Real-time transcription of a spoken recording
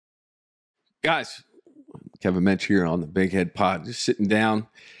Guys, Kevin Mench here on the Big Head Pod, just sitting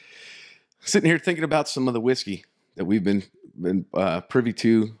here thinking about some of the whiskey that we've been privy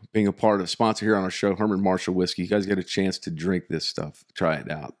to, being a part of, sponsor here on our show, Herman Marshall Whiskey. You guys get a chance to drink this stuff. Try it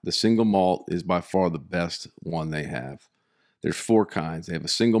out. The single malt is by far the best one they have. There's four kinds. They have a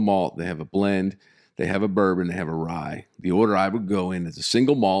single malt, they have a blend, they have a bourbon, they have a rye. The order I would go in is a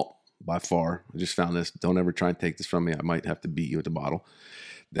single malt by far. I just found this. Don't ever try and take this from me. I might have to beat you at the bottle.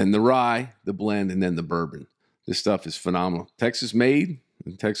 Then the rye, the blend, and then the bourbon. This stuff is phenomenal. Texas made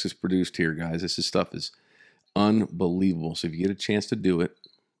and Texas produced here, guys. This stuff is unbelievable. So if you get a chance to do it,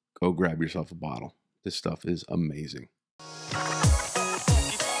 go grab yourself a bottle. This stuff is amazing.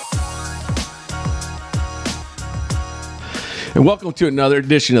 And welcome to another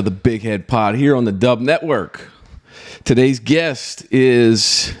edition of the Big Head Pod here on the Dub Network. Today's guest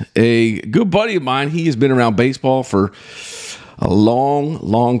is a good buddy of mine. He has been around baseball for a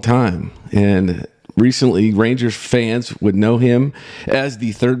long time. And recently, Rangers fans would know him as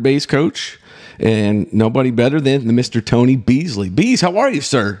the third base coach. And nobody better than the Mr. Tony Beasley. Bees, how are you,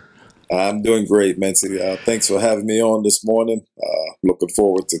 sir? I'm doing great, Mincy. Thanks for having me on this morning. Looking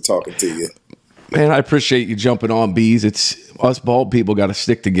forward to talking to you. Man, I appreciate you jumping on, Bees. It's us bald people got to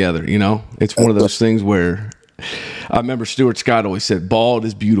stick together, you know? It's one of those things where I remember Stuart Scott always said, bald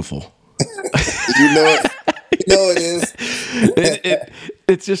is beautiful. You know it. You know it is.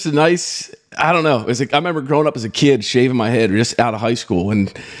 It's just a nice, I don't know. It's like, I remember growing up as a kid, shaving my head just out of high school,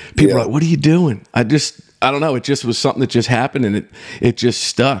 and people were like, what are you doing? I don't know. It just was something that just happened, and it just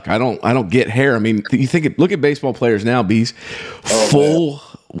stuck. I don't get hair. I mean, you look at baseball players now, Bees, full,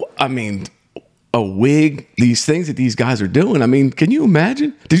 I mean, a wig, these things that these guys are doing. I mean, can you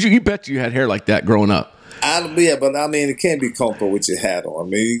imagine? You bet you had hair like that growing up? But I mean, it can't be comfortable with your hat on. I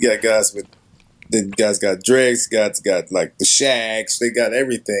mean, you got guys got dreads, guys got like the shags, they got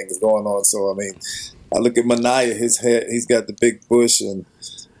everything going on. So I mean, I look at Mania, his head, he's got the big bush, and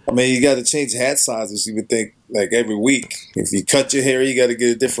I mean, you got to change hat sizes. You would think like every week. If you cut your hair, you got to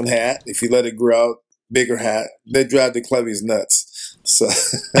get a different hat. If you let it grow out, bigger hat. They drive the Clevies nuts. So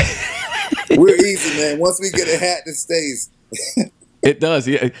we're easy, man. Once we get a hat, it stays. It does.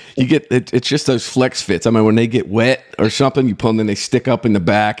 Yeah, you get it. It's just those flex fits. I mean, when they get wet or something, you pull them, then they stick up in the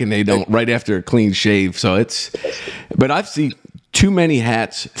back, and they don't right after a clean shave. So but I've seen too many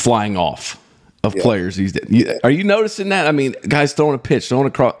hats flying off of players these days. Are you noticing that? I mean, guys throwing a pitch, throwing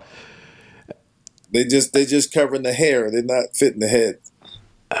a cross. They just covering the hair. They're not fitting the head.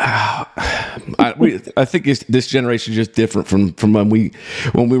 I think this generation is just different from when we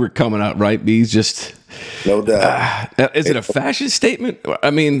were coming out, right? Bees just. No doubt. Is it a fashion statement?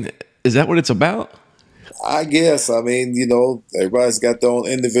 I mean, is that what it's about? I guess. I mean, you know, everybody's got their own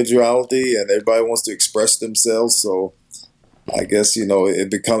individuality, and everybody wants to express themselves. So, I guess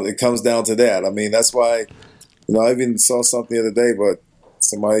it comes down to that. I mean, that's why, I even saw something the other day, but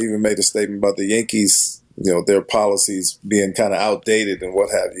somebody even made a statement about the Yankees. Their policies being kind of outdated and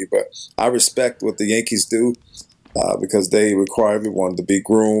what have you. But I respect what the Yankees do because they require everyone to be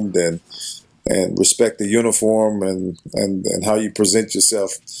groomed and respect the uniform and how you present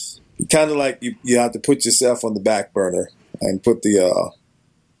yourself. Kind of like you have to put yourself on the back burner and put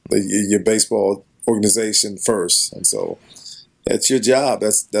your baseball organization first. And so that's your job.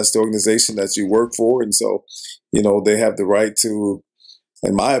 That's the organization that you work for. And so, they have the right to,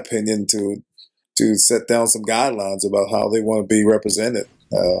 in my opinion, to set down some guidelines about how they want to be represented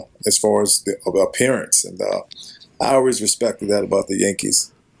as far as the appearance. And I always respected that about the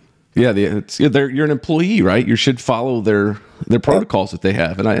Yankees. Yeah, you're an employee, right? You should follow their protocols that they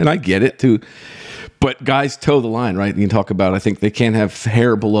have, and I get it too. But guys toe the line, right? You can talk about. I think they can't have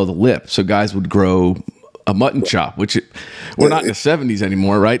hair below the lip, so guys would grow a mutton chop, which we're not in the '70s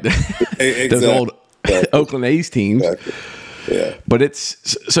anymore, right? Exactly. Those old Oakland A's teams. Exactly. Yeah. But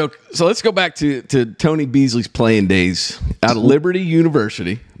it's so let's go back to Tony Beasley's playing days out of Liberty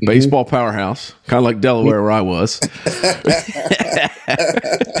University, baseball powerhouse, kind of like Delaware where I was.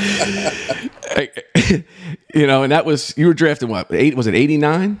 And that was, you were drafted what? Was it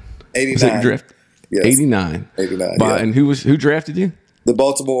 89? 89. Yes. 89. 89. And who drafted you? The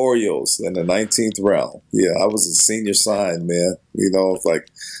Baltimore Orioles in the 19th round. Yeah, I was a senior sign, man. It's like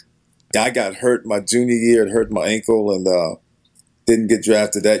I got hurt my junior year. It hurt my ankle and didn't get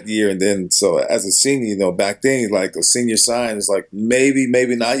drafted that year. And then, so as a senior, back then, like a senior sign is like maybe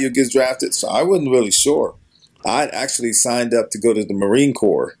not you'll get drafted. So I wasn't really sure. I actually signed up to go to the Marine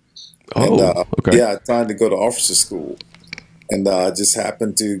Corps. Okay. Yeah, I signed to go to officer school. And I just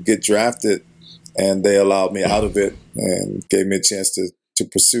happened to get drafted, and they allowed me out of it and gave me a chance to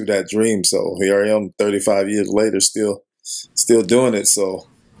pursue that dream. So here I am 35 years later, still doing it. So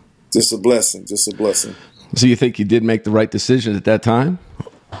Just a blessing. Just a blessing. So you think you did make the right decision at that time?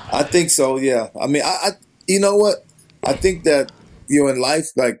 I think so. Yeah. I mean, you know what? I think that in life,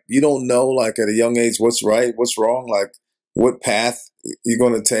 like you don't know, like at a young age, what's right, what's wrong, like what path you're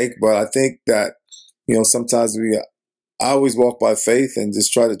going to take. But I think that sometimes I always walk by faith and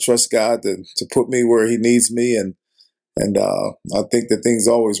just try to trust God to put me where He needs me, and I think that things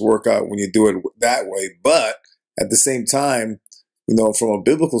always work out when you do it that way. But at the same time, from a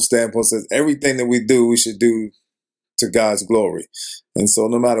biblical standpoint, it says everything that we do, we should do to God's glory. And so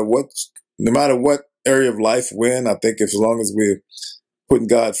no matter what area of life we're in, I think as long as we're putting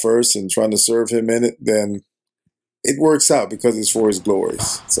God first and trying to serve Him in it, then it works out because it's for His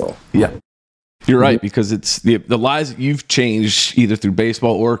glories. So yeah. You're right, because it's the lives that you've changed either through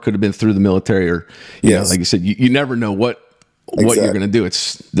baseball or it could have been through the military, or you know, like you said, you never know what you're going to do.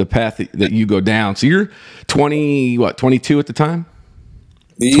 It's the path that you go down. So you're 22 at the time?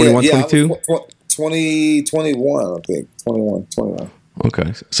 22? 21, I think. 21.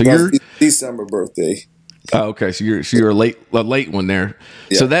 Okay. So you're December birthday. Oh, okay. So you're a late one there.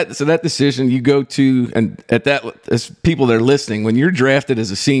 Yeah. So that decision you go to, and at that, as people that are listening, when you're drafted as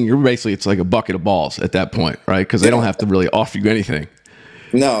a senior, basically it's like a bucket of balls at that point, right? Because they don't have to really offer you anything.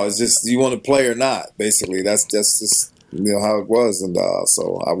 No, it's just you want to play or not. Basically, that's just how it was, and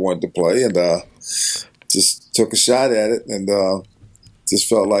so I wanted to play, and just took a shot at it, and just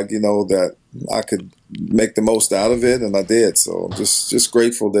felt like that I could make the most out of it, and I did. So I'm just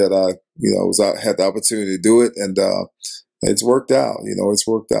grateful that I had the opportunity to do it, and it's worked out. It's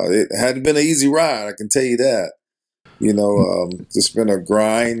worked out. It hadn't been an easy ride, I can tell you that. Just been a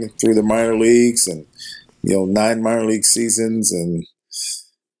grind through the minor leagues, and 9 minor league seasons, and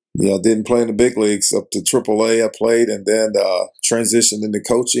didn't play in the big leagues up to AAA. I played, and then transitioned into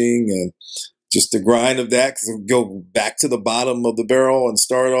coaching, and just the grind of that, because go back to the bottom of the barrel and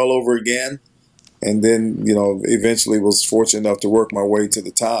start all over again. And then, eventually was fortunate enough to work my way to the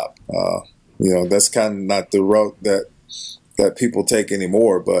top. That's kind of not the route that people take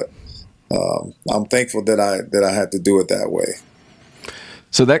anymore, but I'm thankful that I had to do it that way.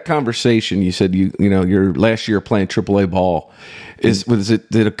 So that conversation, you said your last year playing AAA ball,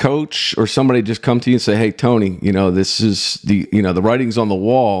 did a coach or somebody just come to you and say, "Hey, Tony, this is the writing's on the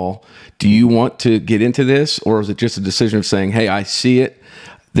wall. Do you want to get into this?" Or is it just a decision of saying, "Hey, I see it.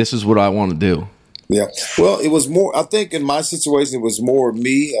 This is what I want to do"? Yeah. Well, it was more, I think in my situation, it was more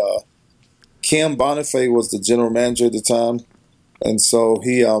me. Cam Bonifay was the general manager at the time. And so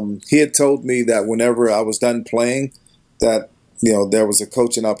he had told me that whenever I was done playing, that, there was a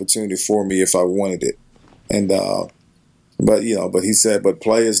coaching opportunity for me if I wanted it. And, but he said, but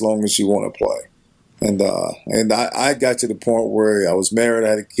play as long as you want to play. And I got to the point where I was married, I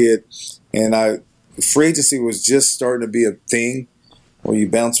had a kid, and free agency was just starting to be a thing. Where you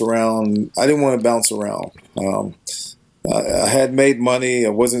bounce around. I didn't want to bounce around. I had made money. I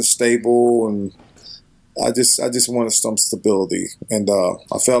wasn't stable, and I just wanted some stability. And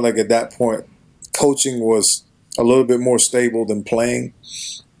I felt like at that point, coaching was a little bit more stable than playing.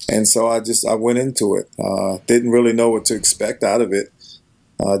 And so I went into it. Didn't really know what to expect out of it.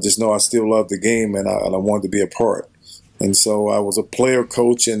 Just know I still loved the game, and I wanted to be a part. And so I was a player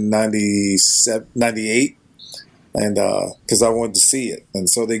coach in 98. And because I wanted to see it, and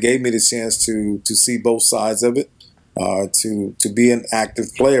so they gave me the chance to see both sides of it, to be an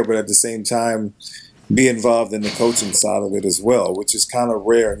active player, but at the same time be involved in the coaching side of it as well, which is kind of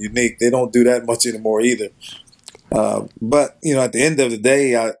rare and unique. They don't do that much anymore either. But at the end of the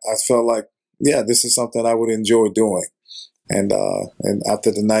day, I felt like, this is something I would enjoy doing, and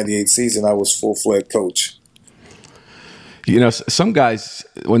after the '98 season, I was full-fledged coach. Some guys,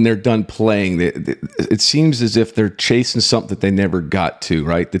 when they're done playing, it seems as if they're chasing something that they never got to,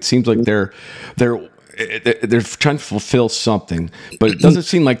 right? It seems like they're trying to fulfill something, but it doesn't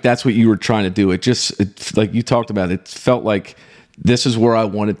seem like that's what you were trying to do. It's like you talked about, it felt like this is where I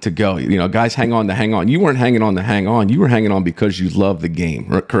wanted to go. Guys hang on to hang on. You weren't hanging on to hang on. You were hanging on because you love the game,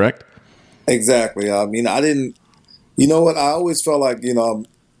 correct? Exactly. I mean, I didn't, what? I always felt like,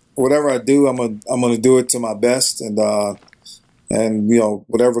 whatever I do, I'm going to do it to my best. And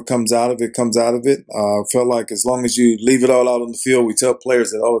whatever comes out of it, comes out of it. I felt like as long as you leave it all out on the field, we tell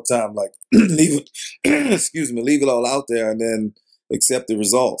players that all the time, like leave it, leave it all out there and then accept the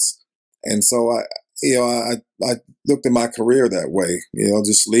results. And so I looked at my career that way,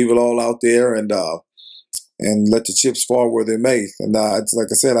 just leave it all out there and let the chips fall where they may. And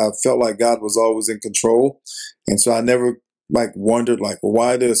like I said, I felt like God was always in control. And so I never wondered well,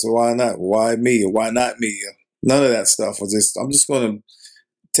 why this or why not? Why me or why not me? None of that stuff. I'm just going to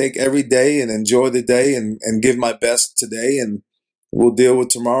take every day and enjoy the day and give my best today. And we'll deal with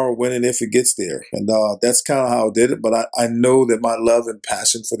tomorrow when and if it gets there. And that's kind of how I did it. But I know that my love and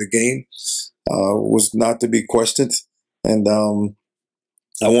passion for the game was not to be questioned. And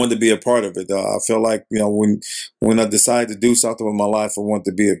I wanted to be a part of it. I felt like, when I decided to do something with my life, I wanted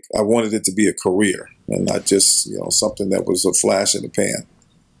it to be a career and not just, something that was a flash in the pan.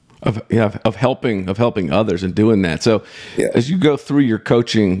 Of helping others and doing that. So Yeah. as you go through your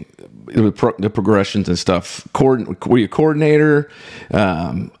coaching, the progressions and stuff, were you a coordinator,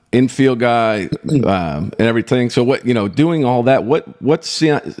 infield guy, and everything? So what, doing all that, what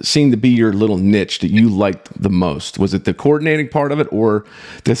seemed to be your little niche that you liked the most? Was it the coordinating part of it, or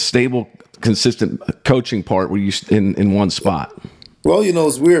the stable, consistent coaching part where you in one spot? Well,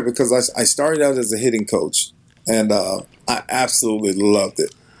 it's weird because I started out as a hitting coach, and I absolutely loved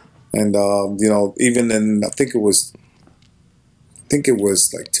it. And even in I think it was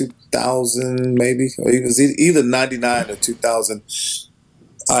like 2000 maybe, or it was either 99 or 2000.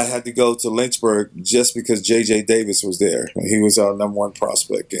 I had to go to Lynchburg just because J.J. Davis was there. He was our #1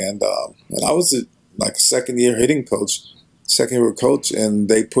 prospect, and I was like a second year coach, and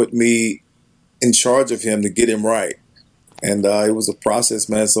they put me in charge of him to get him right. And it was a process,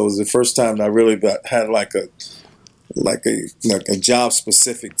 man. So it was the first time that I really had like a job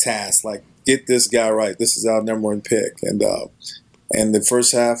specific task, like get this guy right. This is our #1 pick, and the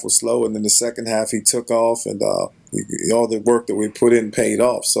first half was slow, and then the second half he took off, and all the work that we put in paid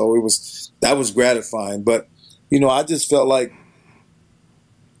off. So that was gratifying. But I just felt like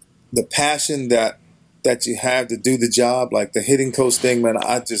the passion that you have to do the job, like the hitting coach thing, man,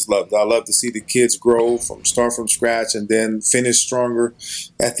 I just loved it. I love to see the kids start from scratch, and then finish stronger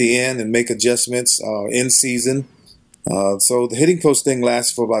at the end and make adjustments in season. So the hitting coach thing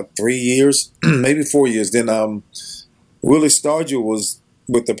lasted for about 3 years, maybe 4 years. Then Willie Stargell was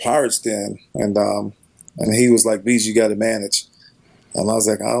with the Pirates then, and he was like, "Bees, you got to manage." And I was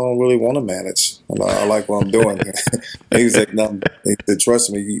like, "I don't really want to manage. I like what I'm doing." And he was like, "No,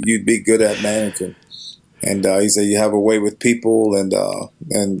 trust me, you'd be good at managing." And he said, "You have a way with people, and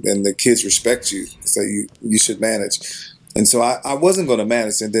the kids respect you, so you should manage." And so I wasn't going to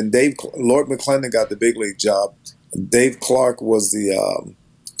manage. And then Lord McClendon got the big league job. Dave Clark was the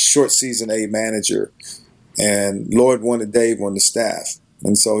short season A manager, and Lord wanted Dave on the staff.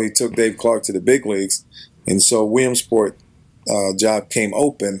 And so he took Dave Clark to the big leagues. And so Williamsport job came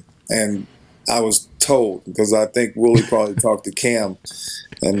open, and I was told, because I think Willie probably talked to Cam,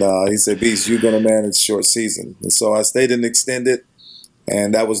 and he said, "Beast, you're going to manage short season." And so I stayed and extended,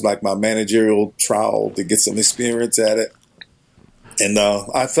 and that was like my managerial trial to get some experience at it. And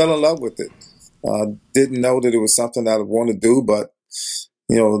I fell in love with it. Didn't know that it was something that I want to do, but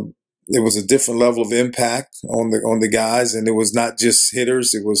it was a different level of impact on the guys, and it was not just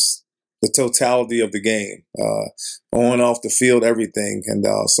hitters; it was the totality of the game, on off the field, everything. And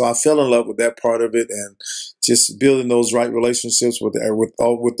so I fell in love with that part of it, and just building those right relationships with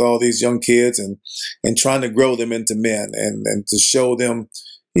all these young kids, and trying to grow them into men, and to show them,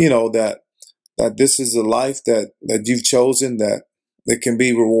 that this is a life that you've chosen, that it can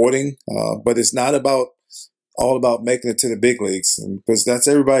be rewarding, but it's not all about making it to the big leagues, because that's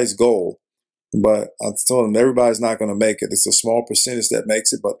everybody's goal. But I told them everybody's not going to make it. It's a small percentage that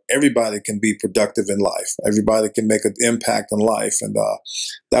makes it, but everybody can be productive in life. Everybody can make an impact in life, and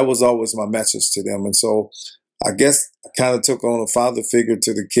that was always my message to them. And so I guess I kind of took on a father figure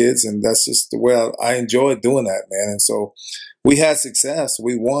to the kids, and that's just the way I enjoyed doing that, man. And so we had success.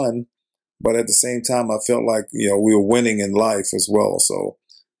 We won. But at the same time, I felt like, we were winning in life as well. So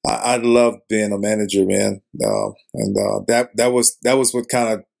I loved being a manager, man. That was what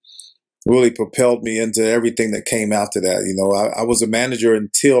kind of really propelled me into everything that came after that. I was a manager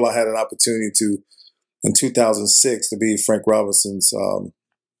until I had an opportunity in 2006, to be Frank Robinson's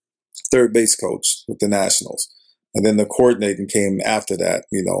third base coach with the Nationals. And then the coordinating came after that,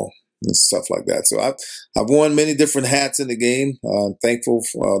 and stuff like that. So I've worn many different hats in the game. I'm thankful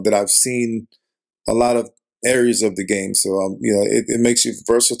that I've seen a lot of areas of the game. So, it makes you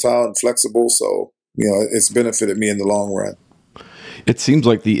versatile and flexible. So, it's benefited me in the long run. It seems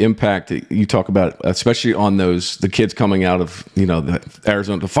like the impact that you talk about, especially on the kids coming out of, the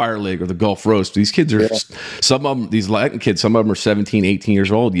Arizona, the Fire League or the Gulf Roast, these kids are, some of them, these Latin kids, some of them are 17, 18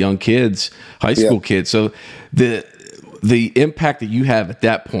 years old, young kids, high school kids. So the impact that you have at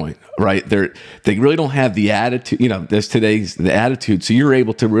that point, right? They really don't have the attitude, there's the attitude. So you're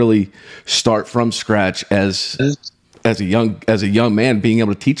able to really start from scratch as as a young man, being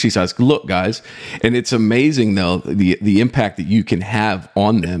able to teach these guys, look, guys, and it's amazing though the impact that you can have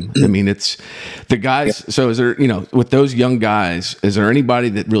on them. I mean, it's the guys. So is there, with those young guys, is there anybody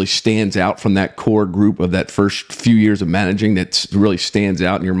that really stands out from that core group of that first few years of managing that really stands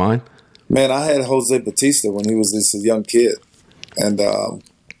out in your mind? Man, I had Jose Batista when he was just a young kid, and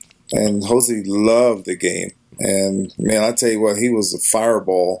Jose loved the game. And man, I tell you what, he was a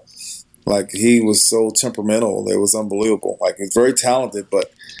fireball. Like, he was so temperamental. It was unbelievable. Like, he's very talented,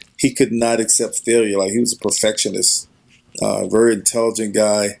 but he could not accept failure. Like, he was a perfectionist, very intelligent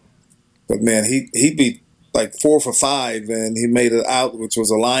guy. But man, he'd be like 4 for 5, and he made it out, which was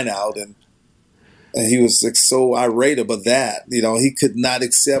a line out, and he was like so irate about that. He could not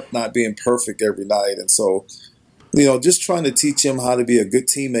accept not being perfect every night, and so just trying to teach him how to be a good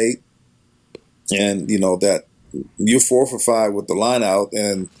teammate, and that you're 4 for 5 with the line out,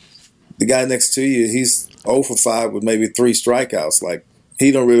 and the guy next to you, he's 0 for 5 with maybe 3 strikeouts. Like,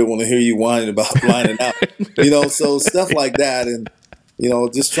 he don't really want to hear you whining about lining out, so stuff like that. And,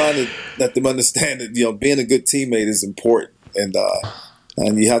 just trying to let them understand that, being a good teammate is important.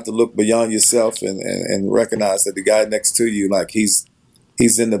 And you have to look beyond yourself and recognize that the guy next to you, like, he's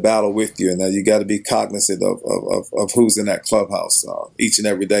in the battle with you. And that you got to be cognizant of who's in that clubhouse each and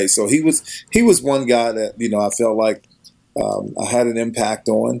every day. So he was one guy that, I felt like I had an impact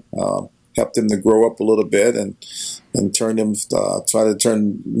on, helped him to grow up a little bit and turned him, try to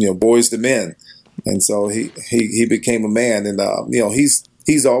turn, boys to men. And so he became a man, and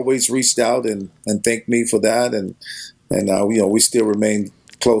he's always reached out and thanked me for that, and we still remain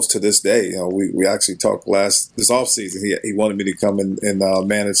close to this day. We actually talked this offseason. He wanted me to come and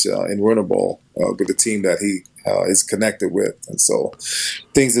manage in Winter Bowl with the team that he is connected with, and so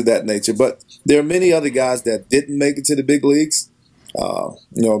things of that nature. But there are many other guys that didn't make it to the big leagues.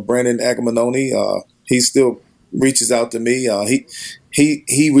 Brandon Agamanoni, he still reaches out to me.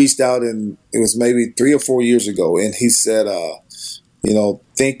 He reached out, and it was maybe 3 or 4 years ago, and he said,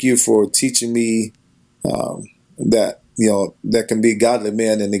 thank you for teaching me that that can be godly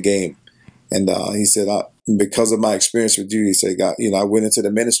men in the game. And he said, because of my experience with you, he said, I went into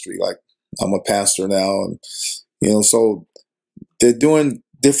the ministry. Like, I'm a pastor now, and so they're doing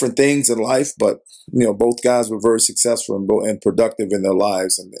different things in life, but both guys were very successful and productive in their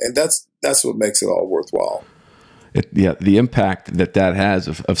lives, and that's what makes it all worthwhile. The impact that has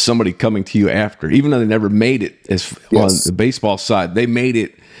of somebody coming to you after, even though they never made it on the baseball side, they made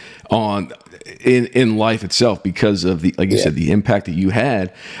it in life itself because of like you said, the impact that you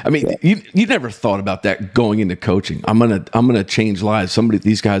had. I mean, you never thought about that going into coaching. I'm gonna change lives.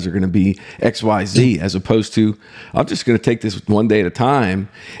 These guys are gonna be X, Y, Z, as opposed to I'm just gonna take this one day at a time.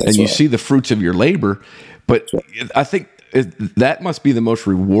 And you see the fruits of your labor. But I think that must be the most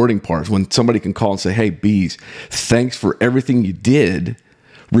rewarding part, is when somebody can call and say, "Hey, Bees, thanks for everything you did,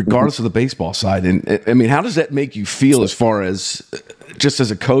 regardless of the baseball side." And I mean, how does that make you feel as far as just as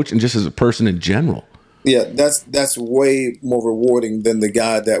a coach and just as a person in general? Yeah, that's way more rewarding than the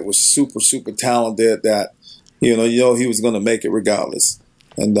guy that was super, super talented that, he was going to make it regardless.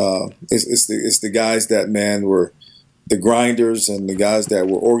 And it's the guys that, man, were the grinders, and the guys that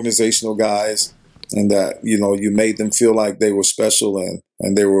were organizational guys, and that, you made them feel like they were special,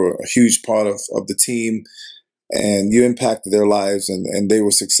 and they were a huge part of the team, and you impacted their lives, and they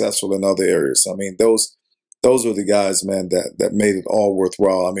were successful in other areas. I mean, those were the guys, man, that made it all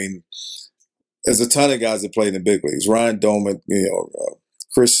worthwhile. I mean, there's a ton of guys that played in the big leagues. Ryan Doman,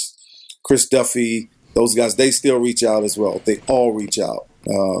 Chris Duffy, those guys, they still reach out as well. They all reach out.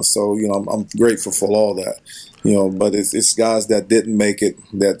 So, I'm grateful for all that. But it's guys that didn't make it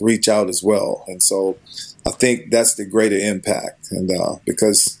that reach out as well. And so I think that's the greater impact. And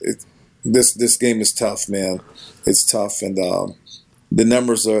because this game is tough, man. It's tough, and the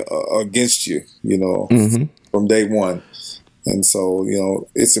numbers are against you, from day one. And so,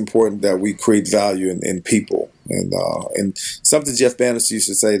 it's important that we create value in people. And something Jeff Bannister used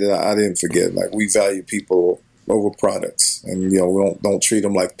to say that I didn't forget, like, we value people over products, and we don't treat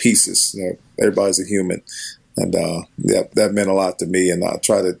them like pieces. Everybody's a human. And that meant a lot to me, and I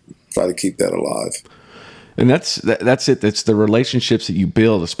try to keep that alive. And that's it. That's the relationships that you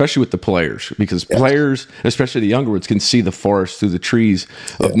build, especially with the players, because players, especially the younger ones, can see the forest through the trees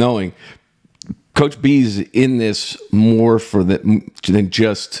of knowing Coach B's in this more than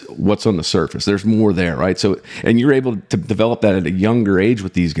just what's on the surface. There's more there, right? So, and you're able to develop that at a younger age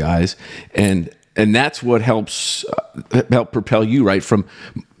with these guys, and that's what helps help propel you, right, from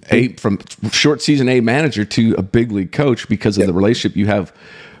short season A manager to a big league coach, because of the relationship you have.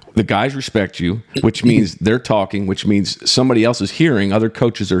 The guys respect you, which means they're talking, which means somebody else is hearing, other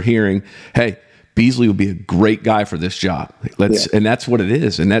coaches are hearing, hey, Beasley would be a great guy for this job. And that's what it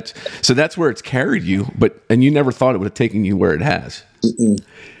is. And that's where it's carried you, and you never thought it would have taken you where it has. Mm-mm.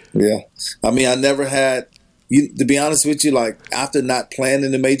 Yeah. I mean, I never had, to be honest with you, like after not playing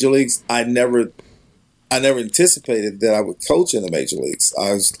in the major leagues, I never anticipated that I would coach in the major leagues.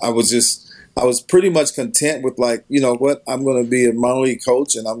 I was pretty much content with, like, you know what, I'm going to be a minor league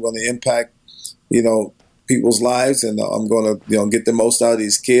coach and I'm going to impact, you know, people's lives, and I'm going to, you know, get the most out of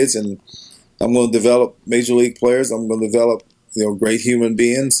these kids, and I'm going to develop major league players. I'm going to develop, you know, great human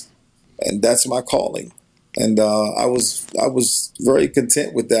beings, and that's my calling. And I was very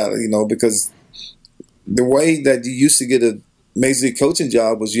content with that, you know, because the way that you used to get a major league coaching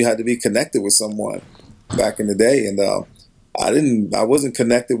job was you had to be connected with someone back in the day, and I wasn't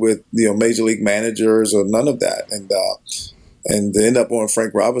connected with, you know, major league managers or none of that, and to end up on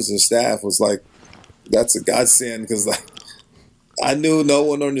Frank Robinson's staff was like, that's a godsend, because like I knew no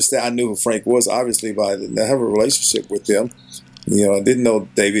one understand. I knew who Frank was, obviously, but I didn't have a relationship with him. You know, I didn't know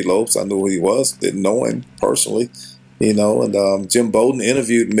Davey Lopes. I knew who he was. Didn't know him personally. You know, and Jim Bowden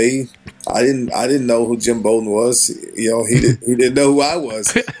interviewed me. I didn't know who Jim Bowden was. You know, he didn't know who I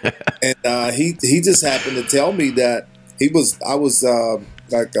was, and he just happened to tell me that I was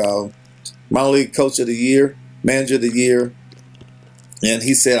minor league coach of the year, manager of the year. And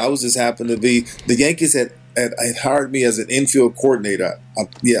he said I was just happened to be, the Yankees had hired me as an infield coordinator.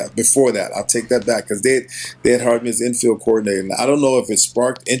 Before that, I'll take that back, because they had hired me as infield coordinator. And I don't know if it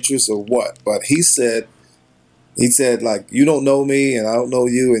sparked interest or what, but he said like, you don't know me and I don't know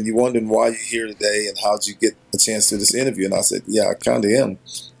you, and you're wondering why you're here today and how'd you get a chance to this interview? And I said, yeah, I kind of am.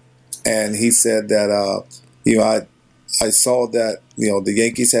 And he said that you know, I saw that, you know, the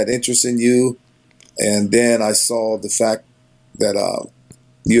Yankees had interest in you, and then I saw the fact that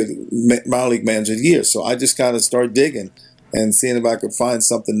you're the minor league manager of the year. So I just kind of started digging and seeing if I could find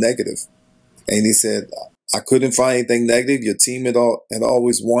something negative. And he said, I couldn't find anything negative. Your team had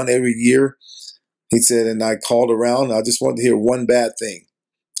always won every year. He said, and I called around. I just wanted to hear one bad thing.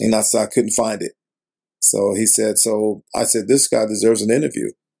 And I said, I couldn't find it. So he said, so I said, this guy deserves an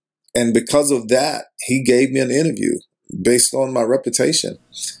interview. And because of that, he gave me an interview based on my reputation.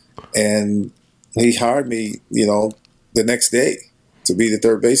 And he hired me, you know, the next day to be the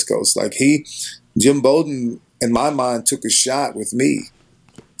third base coach. Like Jim Bowden, in my mind, took a shot with me,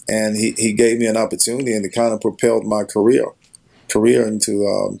 and he gave me an opportunity, and it kind of propelled my career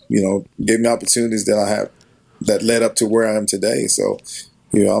into, you know, gave me opportunities that I have that led up to where I am today. So,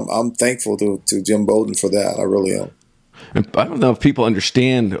 you know, I'm thankful to Jim Bowden for that. I really am. I don't know if people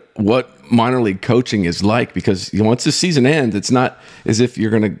understand what minor league coaching is like, because, you know, once the season ends, it's not as if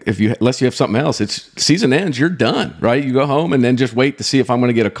unless you have something else, it's season ends, you're done, right? You go home and then just wait to see if I'm going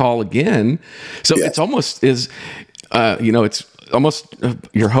to get a call again. So It's almost you know, it's almost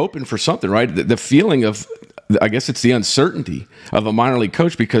you're hoping for something, right? The feeling of, I guess it's the uncertainty of a minor league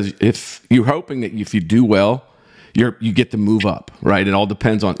coach, because if you're hoping that if you do well, you get to move up, right? It all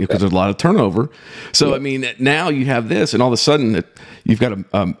depends on, because there's a lot of turnover. So, I mean, now you have this, and all of a sudden you've got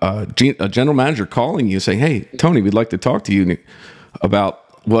a general manager calling you saying, hey, Tony, we'd like to talk to you about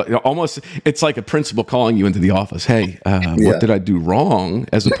almost, it's like a principal calling you into the office. Hey, what did I do wrong?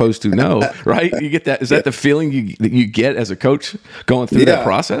 As opposed to no, right? You get that. Is that the feeling that you get as a coach going through that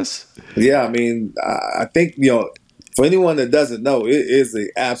process? Yeah. I mean, I think, you know, for anyone that doesn't know, it is an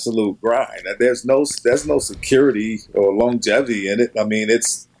absolute grind. There's no security or longevity in it. I mean,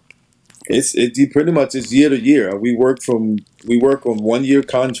 it's pretty much it's year to year. We work on 1 year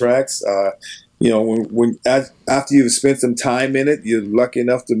contracts. You know, after you've spent some time in it, you're lucky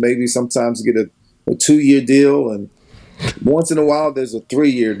enough to maybe sometimes get a 2 year deal, and once in a while there's a 3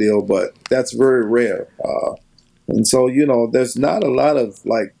 year deal, but that's very rare. And so, you know, there's not a lot of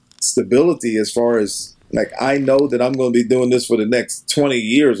like stability as far as, like, I know that I'm going to be doing this for the next 20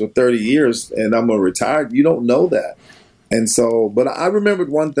 years or 30 years and I'm going to retire. You don't know that. And so, but I remembered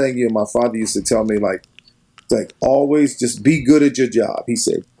one thing, you know, my father used to tell me, like always just be good at your job. He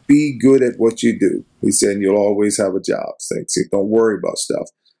said, be good at what you do. He said, and you'll always have a job. So don't worry about stuff.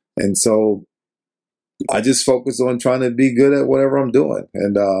 And so I just focus on trying to be good at whatever I'm doing,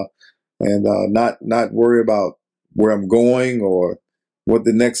 and not worry about where I'm going or what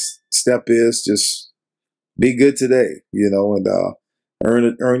the next step is. Just be good today, you know, and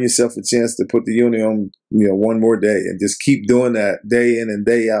earn yourself a chance to put the uni on, you know, one more day, and just keep doing that day in and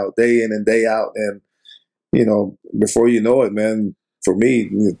day out, and you know, before you know it, man. For me,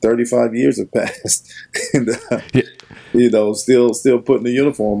 35 years have passed, and you know, still putting the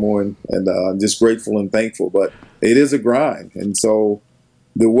uniform on, and I'm just grateful and thankful. But it is a grind, and so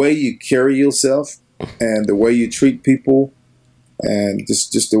the way you carry yourself and the way you treat people, and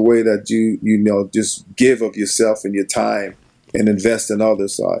just the way that you know just give of yourself and your time and invest in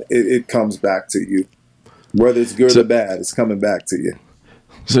others. It comes back to you, whether it's good or bad. It's coming back to you.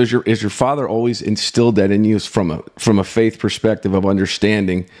 So is your father always instilled that in you from a faith perspective of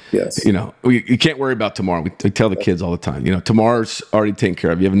understanding? Yes. You know, you can't worry about tomorrow. We tell the kids all the time, you know, tomorrow's already taken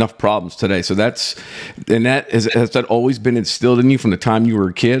care of. You have enough problems today. So has that always been instilled in you from the time you were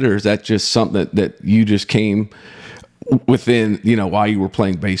a kid, or is that just something that you just came within, you know, while you were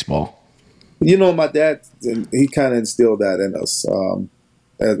playing baseball? You know, my dad, he kind of instilled that in us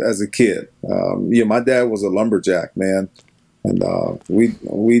as a kid. Yeah, my dad was a lumberjack, man. And I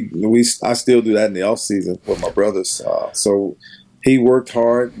still do that in the off season with my brothers. So he worked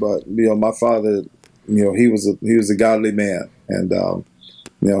hard, but you know, my father, you know, he was a godly man, and you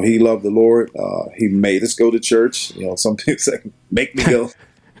know, he loved the Lord. He made us go to church. You know, some people say make me go,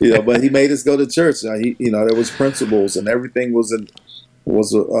 you know, but he made us go to church. You know, there was principles, and everything was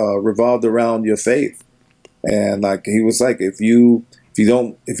revolved around your faith. And like he was like, if you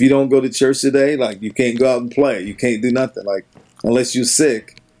don't go to church today, like you can't go out and play. You can't do nothing. Like unless you're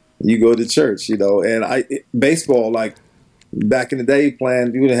sick, you go to church, you know. And baseball, like back in the day,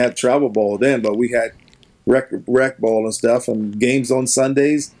 playing, you didn't have travel ball then, but we had rec ball and stuff and games on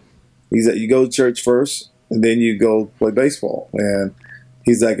Sundays. He's like, you go to church first and then you go play baseball. And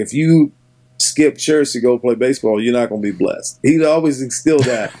he's like, if you skip church to go play baseball, you're not going to be blessed. He'd always instill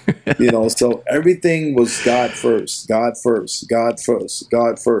that, you know. So everything was God first, God first, God first,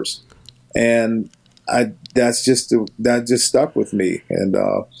 God first, and that just stuck with me. And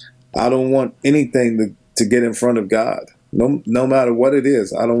I don't want anything to get in front of God. No matter what it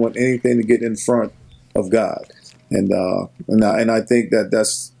is, I don't want anything to get in front of God. And I think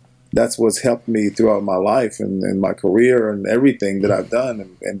that's what's helped me throughout my life and my career and everything that I've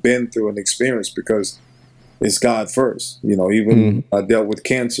done and been through and experienced, because it's God first. You know, even I dealt with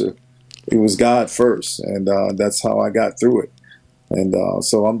cancer, it was God first, and that's how I got through it. And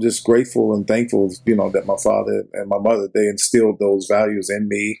so I'm just grateful and thankful, you know, that my father and my mother, they instilled those values in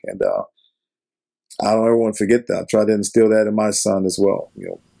me, and I don't ever want to forget that. I try to instill that in my son as well. You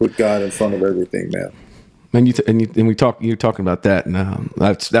know, put God in front of everything, man. And you're talking about that, and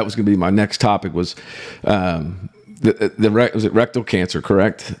that was going to be my next topic was was it rectal cancer,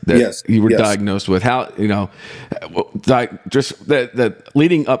 correct? That yes, you were yes. diagnosed with. How, you know, just that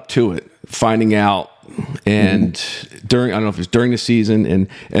leading up to it, finding out, and during, I don't know if it's during the season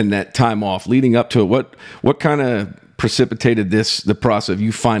and that time off leading up to it. What kind of precipitated the process of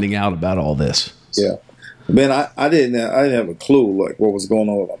you finding out about all this? Yeah, man, I didn't have a clue like what was going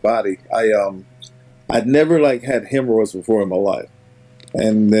on with my body. I'd never like had hemorrhoids before in my life.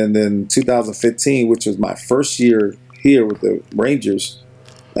 And then in 2015, which was my first year here with the Rangers,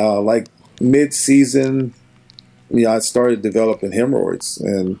 like mid-season, you know, I started developing hemorrhoids.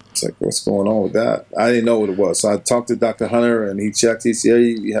 And it's like, what's going on with that? I didn't know what it was. So I talked to Dr. Hunter, and he checked. He said,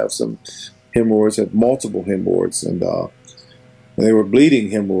 hey, you have some hemorrhoids, had multiple hemorrhoids, and they were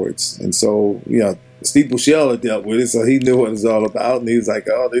bleeding hemorrhoids. And so, you know, Steve Bushell had dealt with it, so he knew what it was all about. And he was like,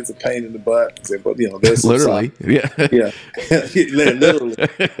 "Oh, there's a pain in the butt." I said, "But you know, there's literally, yeah, literally."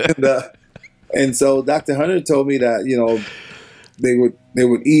 And so Dr. Hunter told me that, you know, they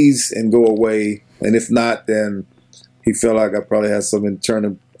would ease and go away, and if not, then he felt like I probably had some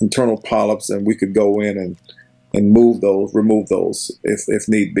internal polyps, and we could go in and remove those if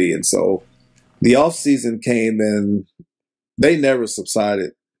need be. And so the off season came, and they never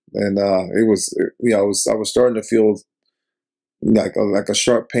subsided. And it was, you know, I was starting to feel like a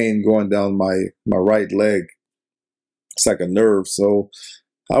sharp pain going down my right leg. It's like a nerve. So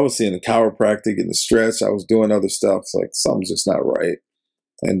I was seeing a chiropractic in the stretch. I was doing other stuff. It's like something's just not right.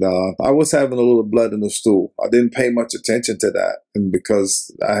 And I was having a little blood in the stool. I didn't pay much attention to that, and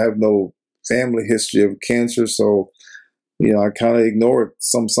because I have no family history of cancer, so you know, I kind of ignored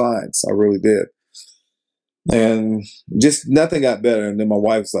some signs. I really did. And just nothing got better. And then my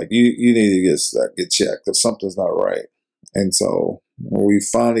wife's like, you need to get checked because something's not right. And so we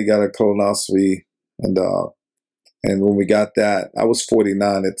finally got a colonoscopy, and when we got that, I was 49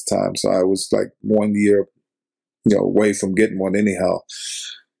 at the time, so I was like 1 year, you know, away from getting one anyhow.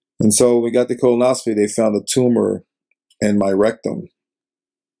 And so we got the colonoscopy. They found a tumor in my rectum,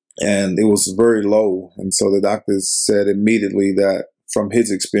 and it was very low. And so the doctors said immediately that, from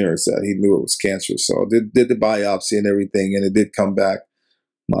his experience, that he knew it was cancer. So did the biopsy and everything, and it did come back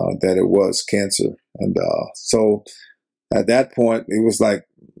that it was cancer. And so at that point, it was like,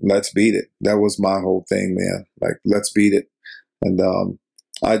 let's beat it. That was my whole thing, man. Like, let's beat it. And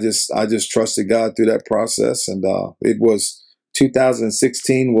I just trusted God through that process. And it was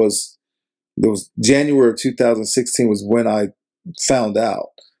 2016 was January of 2016 was when I found out.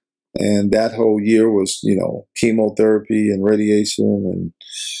 And that whole year was, chemotherapy and radiation, and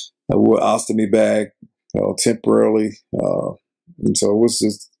I wore ostomy bag temporarily. And so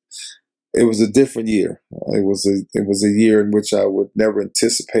it was a different year. It was a year in which I would never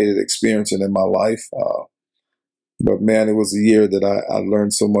anticipated experiencing in my life. But man, it was a year that I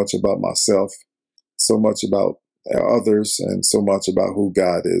learned so much about myself, so much about others, and so much about who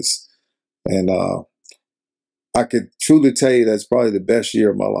God is. And I could truly tell you that's probably the best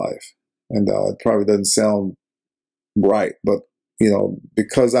year of my life. And it probably doesn't sound right, but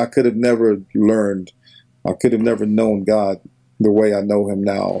because I could have never learned, I could have never known God the way I know Him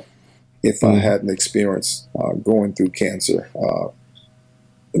now if I hadn't experienced going through cancer.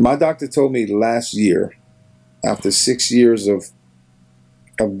 My doctor told me last year, after 6 years of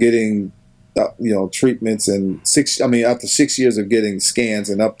getting treatments, and after 6 years of getting scans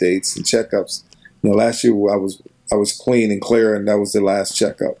and updates and checkups, last year I was clean and clear, and that was the last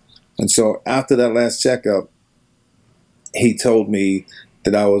checkup. And so after that last checkup, he told me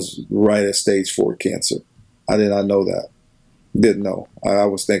that I was right at stage 4 cancer. I did not know that. Didn't know. I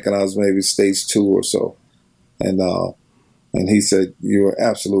was thinking I was maybe stage 2 or so. And he said, "You're an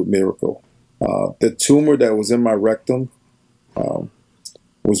absolute miracle." The tumor that was in my rectum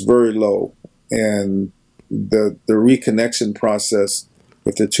was very low, and the reconnection process,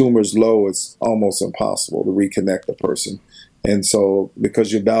 if the tumor is low, it's almost impossible to reconnect a person. And so,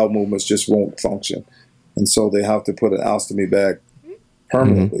 because your bowel movements just won't function, and so they have to put an ostomy bag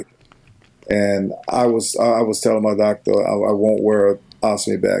permanently. And I was telling my doctor I won't wear an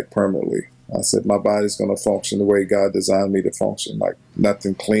ostomy bag permanently. I said my body's going to function the way God designed me to function. Like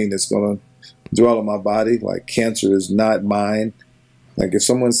nothing clean is going to dwell in my body. Like cancer is not mine. Like if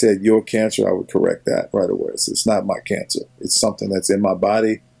someone said your cancer, I would correct that right away. It's not my cancer. It's something that's in my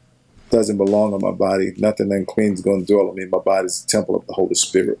body. Doesn't belong in my body. Nothing unclean is going to dwell on me. My body's the temple of the Holy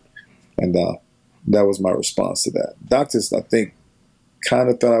Spirit. And that was my response to that. Doctors, I think, kind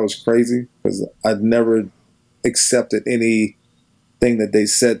of thought I was crazy because I'd never accepted anything that they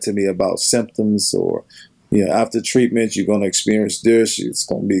said to me about symptoms or, after treatment, you're going to experience this. It's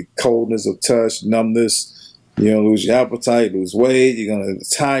going to be coldness of touch, numbness. You're going to lose your appetite, lose weight. You're going to be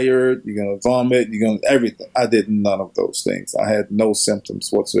tired. You're going to vomit. You're going to everything. I did none of those things. I had no symptoms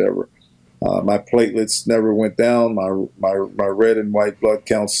whatsoever. My platelets never went down. My red and white blood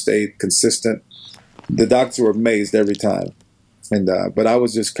counts stayed consistent. The doctors were amazed every time. But I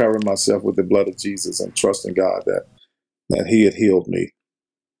was just covering myself with the blood of Jesus and trusting God that He had healed me.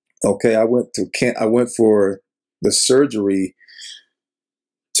 Okay, I went for the surgery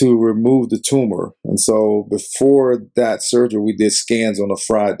to remove the tumor, and so before that surgery, we did scans on a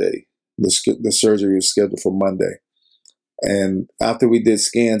Friday. The surgery was scheduled for Monday, and after we did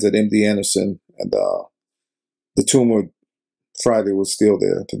scans at MD Anderson, and the tumor Friday was still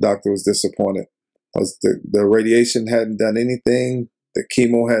there. The doctor was disappointed. The radiation hadn't done anything. The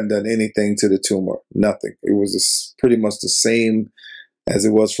chemo hadn't done anything to the tumor. Nothing. It was pretty much the same as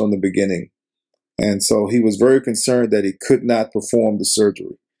it was from the beginning. And so he was very concerned that he could not perform the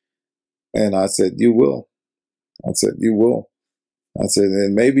surgery. And I said, "You will." I said, "You will." I said,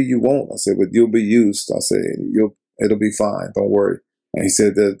 "And maybe you won't." I said, "But you'll be used." I said, "It'll be fine. Don't worry." And he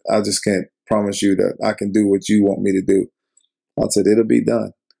said that I just can't promise you that I can do what you want me to do. I said, "It'll be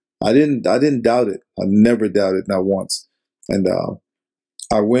done." I didn't doubt it. I never doubted, not once. And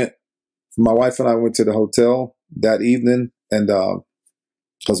my wife and I went to the hotel that evening, and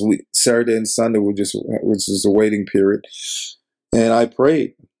because Saturday and Sunday was just a waiting period, and I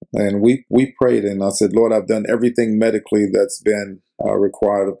prayed, and we prayed, and I said, "Lord, I've done everything medically that's been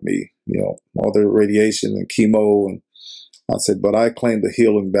required of me, all the radiation and chemo," and I said, "But I claimed the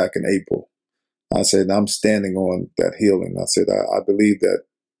healing back in April." I said, "I'm standing on that healing." I said, I believe that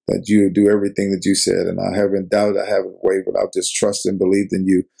you do everything that you said, and I haven't doubted, I haven't wavered. I've just trusted and believed in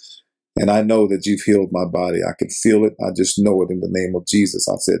you. And I know that you've healed my body. I can feel it. I just know it in the name of Jesus.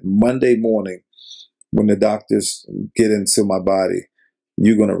 I said, Monday morning, when the doctors get into my body,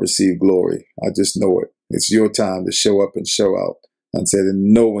 you're going to receive glory. I just know it. It's your time to show up and show out. I said,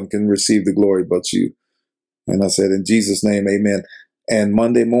 and no one can receive the glory but you. And I said, in Jesus' name, amen. And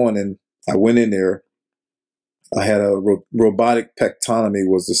Monday morning, I went in there. I had a robotic pectotomy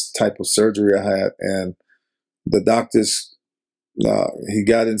was this type of surgery I had. And the doctors, he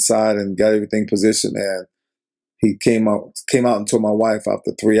got inside and got everything positioned. And he came out and told my wife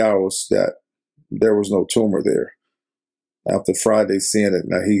after 3 hours that there was no tumor there. After Friday seeing it,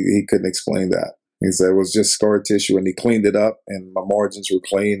 now he couldn't explain that. He said it was just scar tissue, and he cleaned it up, and my margins were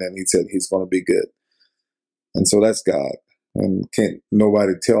clean, and he said he's going to be good. And so that's God. And can't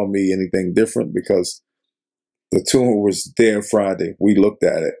nobody tell me anything different, because the tumor was there Friday. We looked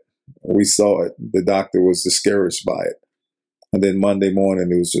at it. We saw it. The doctor was discouraged by it. And then Monday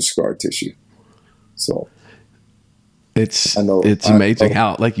morning, it was just scar tissue. So it's amazing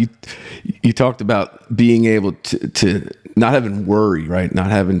how, like you talked about being able to not having worry, right? Not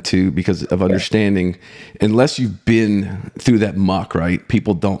having to, because of understanding, unless you've been through that muck, right?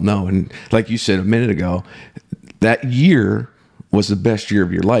 People don't know. And like you said a minute ago, that year was the best year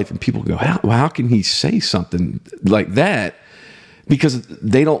of your life. And people go, how can he say something like that? Because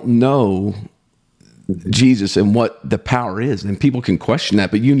they don't know Jesus and what the power is. And people can question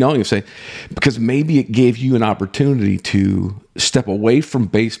that, but you say, because maybe it gave you an opportunity to step away from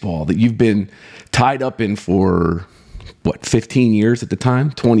baseball that you've been tied up in for 15 years at the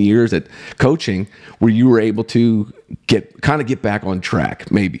time, 20 years at coaching, where you were able to get back on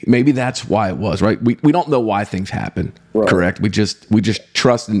track. Maybe that's why it was, right? We don't know why things happen, right. Correct? We just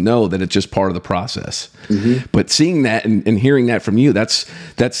trust and know that it's just part of the process. Mm-hmm. But seeing that and hearing that from you, that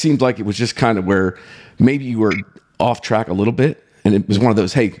seems like it was just kind of where maybe you were off track a little bit, and it was one of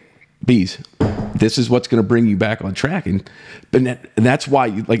those, hey, Bees, this is what's going to bring you back on track. And that's why,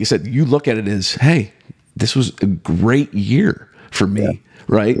 like you said, you look at it as, hey, this was a great year for me,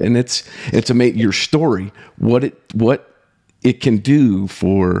 right? Yeah. And it's amazing your story, what it can do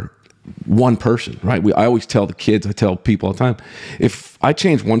for one person, right? I always tell the kids, I tell people all the time, if I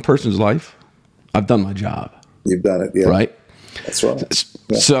change one person's life, I've done my job. You've done it, yeah. Right? That's right.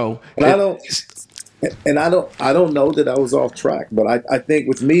 Yeah. So, and I don't know that I was off track, but I think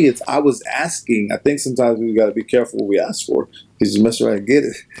with me, I was asking. I think sometimes we got to be careful what we ask for, because you mess around and get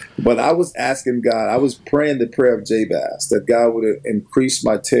it. But I was asking God. I was praying the prayer of Jabez, that God would increase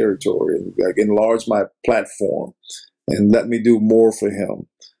my territory and like enlarge my platform and let me do more for Him.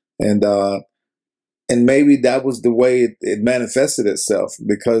 And maybe that was the way it manifested itself,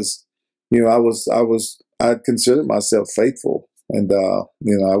 because I considered myself faithful, and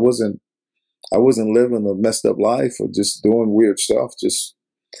I wasn't living a messed up life or just doing weird stuff.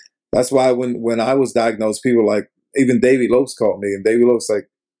 That's why when I was diagnosed, people like, even Davey Lopes called me, and Davey Lopes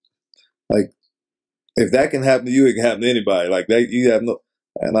like if that can happen to you, it can happen to anybody. Like that, you have no.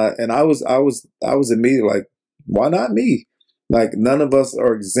 And I was immediately like, why not me? Like, none of us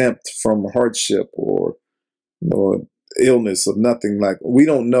are exempt from hardship or illness or nothing. Like, we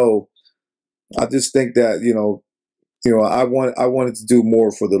don't know. I just think that I wanted to do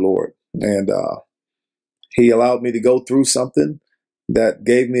more for the Lord. And He allowed me to go through something that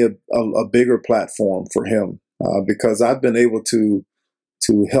gave me a bigger platform for Him, because I've been able to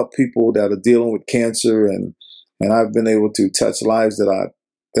help people that are dealing with cancer, and I've been able to touch lives that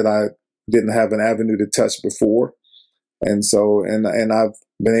I didn't have an avenue to touch before, and so and I've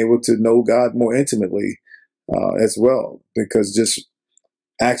been able to know God more intimately as well, because just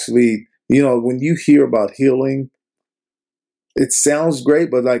actually, when you hear about healing, it sounds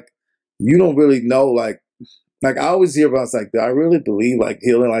great, but like, you don't really know, like I always hear about, it's like, do I really believe like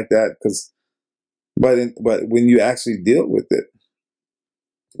healing like that? But when you actually deal with it,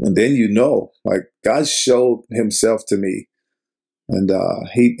 and then like, God showed Himself to me, and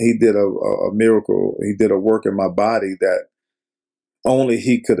He did a miracle. He did a work in my body that only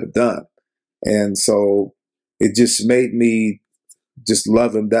He could have done, and so it just made me just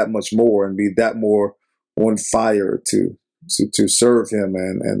love Him that much more and be that more on fire to serve Him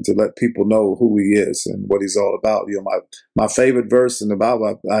and to let people know who He is and what He's all about. My favorite verse in the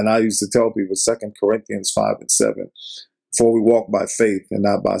Bible, and I used to tell people, 2 Corinthians 5:7, for we walk by faith and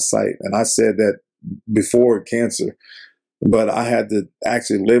not by sight. And I said that before cancer, but I had to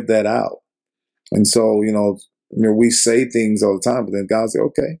actually live that out. And so, we say things all the time, but then God said,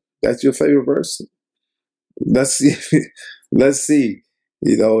 okay, that's your favorite verse. Let's see. Let's see,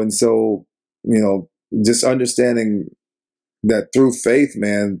 and so, just understanding that through faith,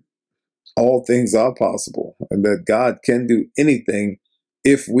 man, all things are possible, and that God can do anything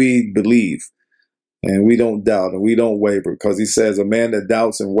if we believe and we don't doubt and we don't waver, because He says a man that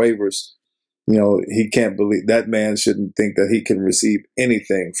doubts and wavers, he can't believe. That man shouldn't think that he can receive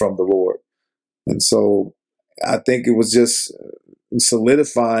anything from the Lord. And so I think it was just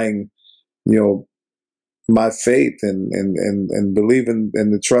solidifying, my faith and believing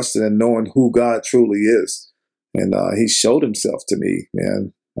and the trusting and knowing who God truly is. And He showed Himself to me,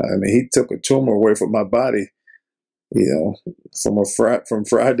 man. I mean, He took a tumor away from my body, from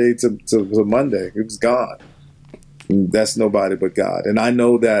Friday to Monday. It was gone. And that's nobody but God. And I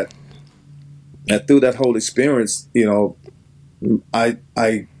know that through that whole experience, I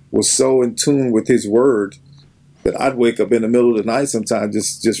was so in tune with His word that I'd wake up in the middle of the night sometimes,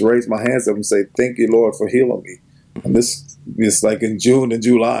 just raise my hands up and say, thank you, Lord, for healing me. And this like in June and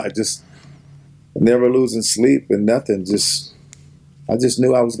July, just never losing sleep and nothing. I just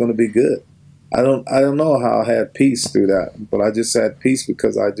knew I was going to be good. I don't know how I had peace through that, but I just had peace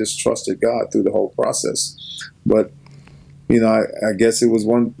because I just trusted God through the whole process. But I guess it was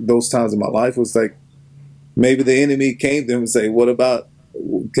one of those times in my life was like maybe the enemy came to him and say, "What about?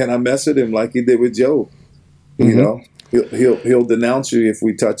 Can I mess with him like he did with Job? You Mm-hmm. know, he'll denounce you if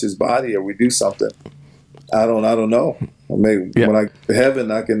we touch his body or we do something." I don't know. Maybe Yeah. when I get to heaven,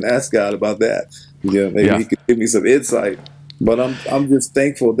 I can ask God about that. Maybe Yeah. He could give me some insight. But I'm just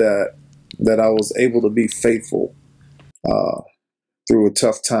thankful that I was able to be faithful through a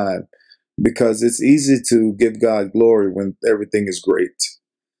tough time, because it's easy to give God glory when everything is great,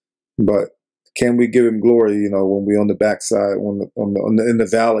 but can we give Him glory? When we're on the backside, in the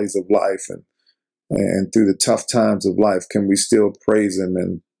valleys of life, and through the tough times of life, can we still praise Him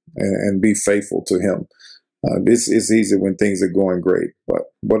and be faithful to Him? It's easy when things are going great, but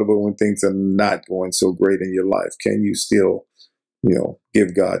what about when things are not going so great in your life? Can you still,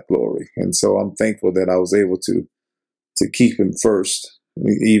 give God glory? And so I'm thankful that I was able to keep Him first,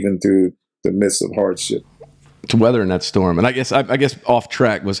 even through the midst of hardship. To weather in that storm. And I guess off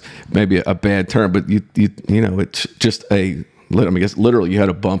track was maybe a bad term, but it's just guess literally you had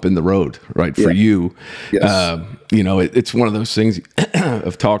a bump in the road, right? For you, Yes. It's one of those things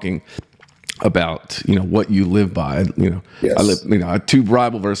of talking about, what you live by. Yes. I live, two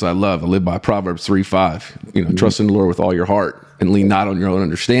Bible verses I love. I live by Proverbs 3:5, trust in the Lord with all your heart and lean not on your own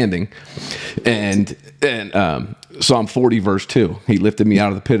understanding. And Psalm 40 verse 2, he lifted me out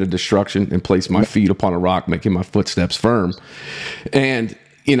of the pit of destruction and placed my feet upon a rock, making my footsteps firm. And,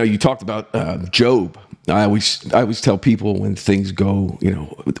 you talked about Job. I always tell people when things go,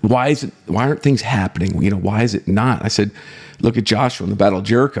 why aren't things happening? Why is it not? I said, look at Joshua in the Battle of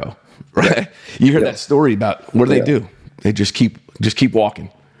Jericho, right? Yeah. You hear that story about what do? They just keep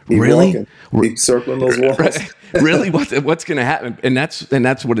walking. Really? Keep circling those walls. Right? Really? What's going to happen? And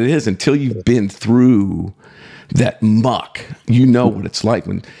that's what it is. Until you've been through that muck, what it's like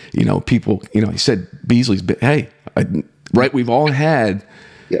when, people, he said Beasley's, right? We've all had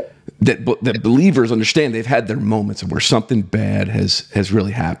that believers understand they've had their moments of where something bad has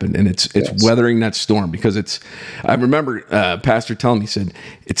really happened, and it's weathering that storm, because I remember Pastor telling me, he said,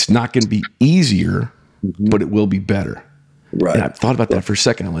 it's not going to be easier, but it will be better. Right. And I thought about that for a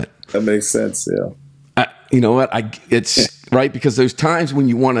second. I went, that makes sense. Yeah. You know what? It's right, because those times when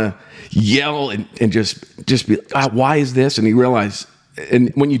you want to yell and just be like, why is this? And you realize,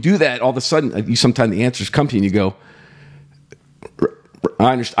 and when you do that, all of a sudden, sometimes the answers come to you, and you go,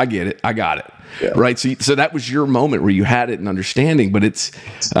 I understand. I get it. I got it. Yeah. Right. So that was your moment where you had it in understanding, but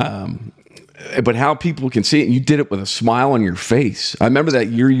but how people can see it, and you did it with a smile on your face. I remember that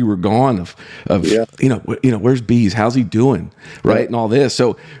year you were gone where's Bees? How's he doing? Right. And all this.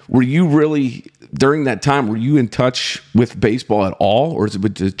 So were you really, during that time, were you in touch with baseball at all, or is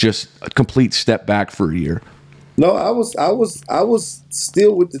it just a complete step back for a year? No, I was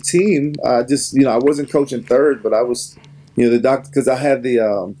still with the team. I wasn't coaching third, but I was, the doctor, because I had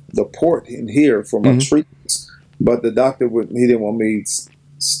the port in here for my treatments, but the doctor he didn't want me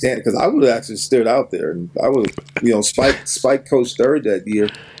stand, because I would have actually stood out there, and I would have, Spike coached third that year,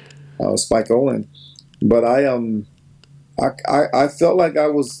 Spike Owen, but I felt like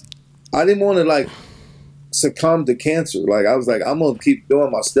I didn't want to succumb to cancer. I was like, I'm gonna keep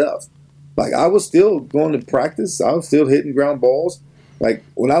doing my stuff. I was still going to practice. I was still hitting ground balls.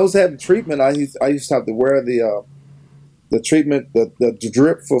 When I was having treatment, I used to have to wear the treatment, the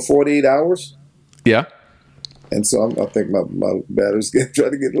drip for 48 hours. Yeah. And so I think my battery's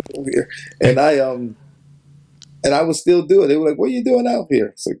trying to get low here. And I would still do it. They were like, what are you doing out here?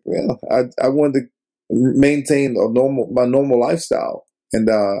 It's like, well, I wanted to maintain my normal lifestyle. And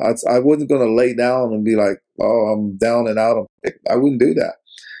I wasn't going to lay down and be like, oh, I'm down and out. I wouldn't do that.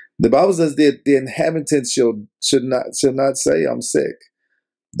 The Bible says the inhabitants should not say I'm sick.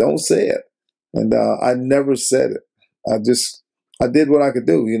 Don't say it. And I never said it. I did what I could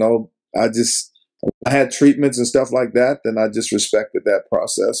do. I had treatments and stuff like that, and I just respected that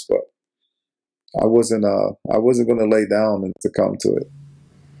process. But I wasn't going to lay down and succumb to it.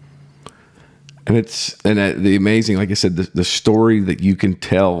 And the amazing, like I said, the story that you can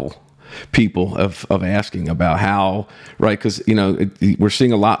tell people of asking about how, right? Because we're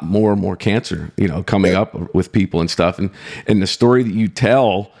seeing a lot more and more cancer, coming up with people and stuff, and the story that you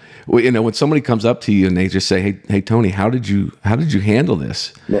tell. When somebody comes up to you and they just say, "Hey, Tony, how did you handle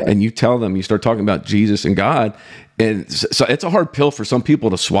this?" Right. And you tell them, you start talking about Jesus and God, and so it's a hard pill for some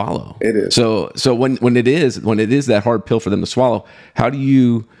people to swallow. It is. So when it is that hard pill for them to swallow, how do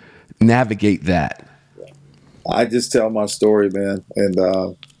you navigate that? I just tell my story, man, and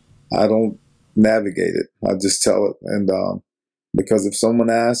I don't navigate it. I just tell it, and because if someone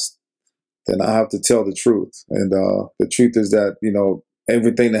asks, then I have to tell the truth. And the truth is that,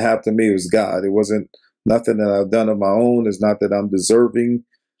 everything that happened to me was God. It wasn't nothing that I've done on my own. It's not that I'm deserving.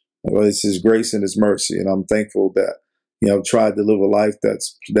 Well, it's His grace and His mercy, and I'm thankful that I've tried to live a life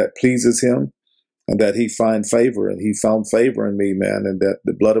that pleases Him, and that He find favor, and He found favor in me, man, and that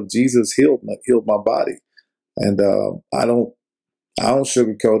the blood of Jesus healed my body. And I don't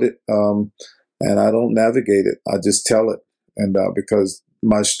sugarcoat it, and I don't navigate it. I just tell it, and because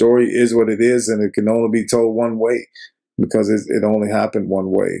my story is what it is, and it can only be told one way, because it only happened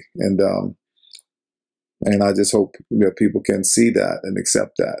one way, and I just hope that people can see that and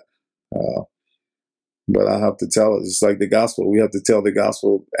accept that. But I have to tell it. It's like the gospel. We have to tell the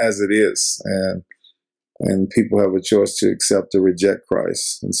gospel as it is, and people have a choice to accept or reject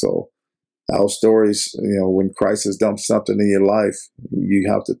Christ. And so our stories, when Christ has done something in your life,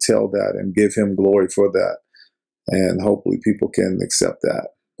 you have to tell that and give Him glory for that. And hopefully people can accept that.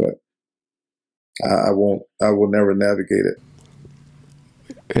 But I will never navigate it.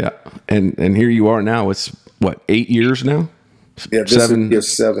 Yeah. And here you are now. It's what, 8 years now? Yeah, this is year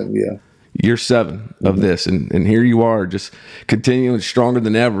 7, yeah. Year 7 of this, and here you are, just continuing stronger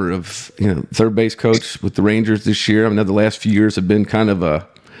than ever. Of third base coach with the Rangers this year. I know the last few years have been kind of a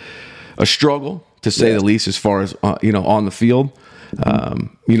struggle, to say the least, as far as on the field.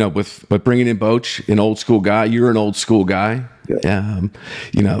 With bringing in Boch, an old school guy. You're an old school guy. Yeah.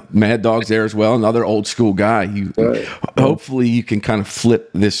 Mad Dog's there as well, another old school guy. Hopefully you can kind of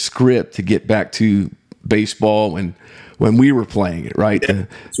flip this script to get back to baseball when we were playing it, right?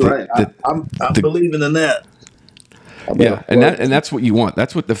 That's right. I'm believing in that. Yeah, and that's what you want.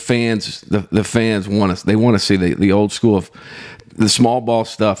 That's what the fans want us. They want to see the old school of the small ball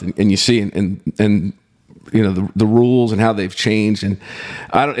stuff, and you see and the rules and how they've changed. And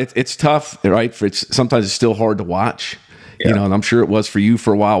it's tough, right? Sometimes it's still hard to watch. And I'm sure it was for you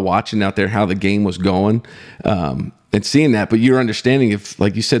for a while, watching out there how the game was going, and seeing that. But you're understanding, if,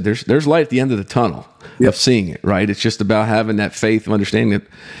 like you said, there's light at the end of the tunnel of seeing it, right? It's just about having that faith of understanding that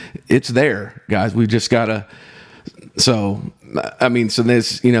it's there, guys. We've just got to. So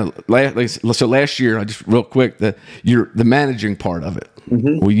there's so last year, I just real quick, the managing part of it.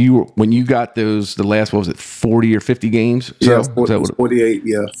 Mm-hmm. When you got the last, what was it, 40 or 50 games? Yeah, 48.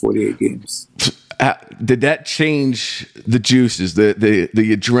 Yeah, 48 games. Did that change the juices, the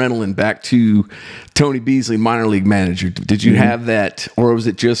adrenaline back to Tony Beasley, minor league manager? Did you have that, or was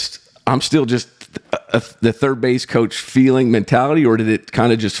it just I'm still just the third base coach feeling mentality, or did it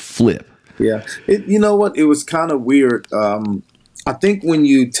kind of just flip? Yeah, you know what? It was kind of weird. I think when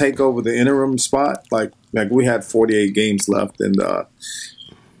you take over the interim spot, like we had 48 games left, and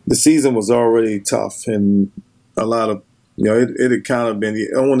the season was already tough, and a lot of it had kind of been.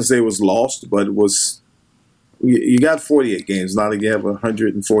 I don't want to say it was lost, but it was. You got 48 games. Now that you have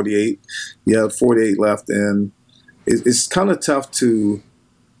 148, you have 48 left, and it's kind of tough to.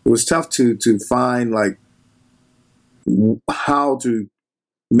 It was tough to find like how to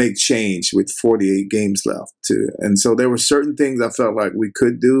make change with 48 games left too. And so there were certain things I felt like we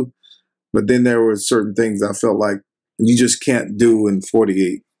could do, but then there were certain things I felt like you just can't do in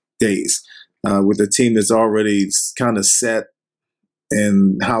 48 days with a team that's already kind of set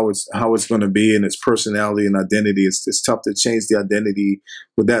and how it's going to be, and its personality and identity. It's tough to change the identity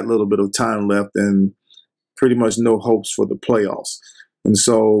with that little bit of time left and pretty much no hopes for the playoffs. And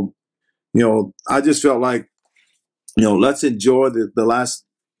so, I just felt like, let's enjoy the last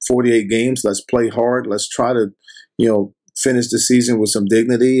 48 games. Let's play hard. Let's try to, finish the season with some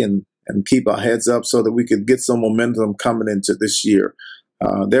dignity and keep our heads up so that we could get some momentum coming into this year.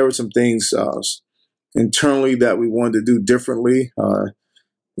 There were some things internally that we wanted to do differently.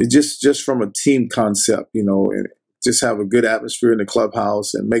 Just from a team concept, and just have a good atmosphere in the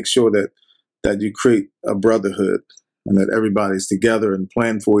clubhouse and make sure that you create a brotherhood and that everybody's together and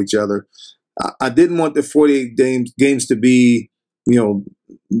playing for each other. I didn't want the 48 games to be,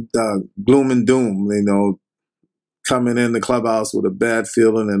 gloom and doom, coming in the clubhouse with a bad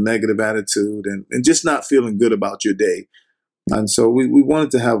feeling and negative attitude and just not feeling good about your day. And so we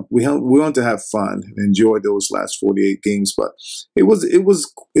wanted to have fun and enjoy those last 48 games, but it was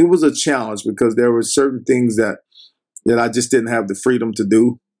a challenge because there were certain things that I just didn't have the freedom to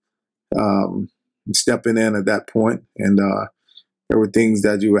do, stepping in at that point. And there were things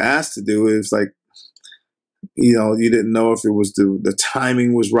that you were asked to do. It was like, you didn't know if it was the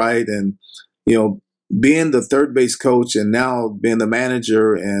timing was right. And, being the third base coach and now being the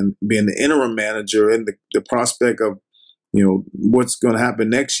manager and being the interim manager and the prospect of, what's going to happen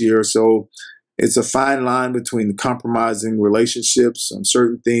next year. So it's a fine line between compromising relationships on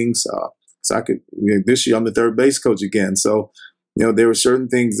certain things, So I could, this year I'm the third base coach again. So, there were certain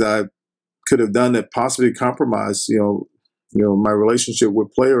things I could have done that possibly compromised, my relationship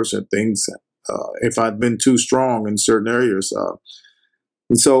with players and things, if I'd been too strong in certain areas.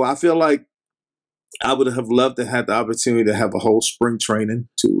 And so I feel like I would have loved to have the opportunity to have a whole spring training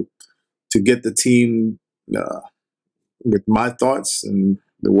to get the team with my thoughts and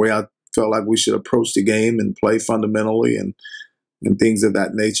the way I felt like we should approach the game and play fundamentally and things of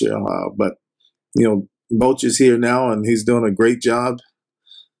that nature. But Boch is here now and he's doing a great job.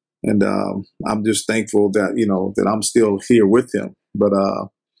 And I'm just thankful that that I'm still here with him. But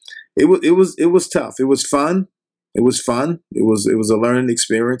it was tough. It was fun. It was fun. It was a learning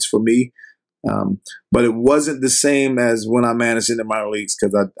experience for me. But it wasn't the same as when I managed in the minor leagues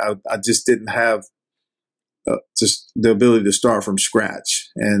because I just didn't have just the ability to start from scratch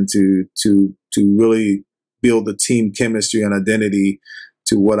and to really build the team chemistry and identity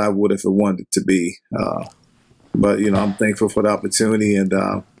to what I would have wanted it to be. But I'm thankful for the opportunity and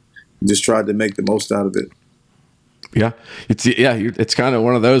just tried to make the most out of it. Yeah, it's kind of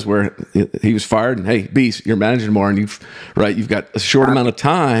one of those where he was fired, and hey, Beast, you're managing more, and you've got a short amount of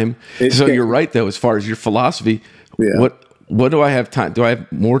time. So you're right though, as far as your philosophy. Yeah. What do I have time? Do I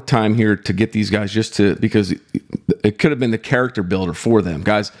have more time here to get these guys because it could have been the character builder for them,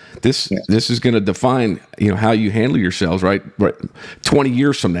 guys. This is going to define how you handle yourselves, right? 20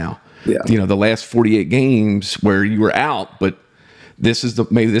 years from now. Yeah. The last 48 games where you were out, but this is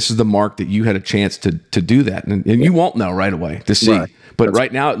the mark that you had a chance to do that, and you won't know right away to see. Right. But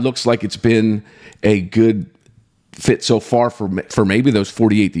right now, it looks like it's been a good fit so far for maybe those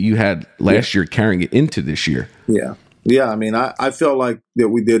 48 that you had last year, carrying it into this year. Yeah. I mean, I felt like that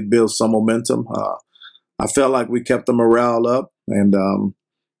we did build some momentum. I felt like we kept the morale up, and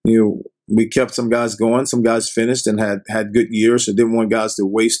we kept some guys going. Some guys finished and had good years. So didn't want guys to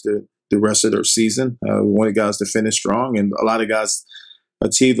waste the rest of their season. We wanted guys to finish strong, and a lot of guys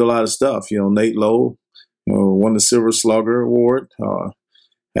achieved a lot of stuff. Nate Lowe won the Silver Slugger Award,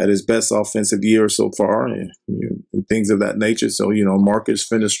 had his best offensive year so far, and things of that nature. So, Marcus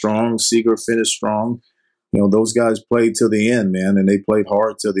finished strong, Seager finished strong. Those guys played till the end, man, and they played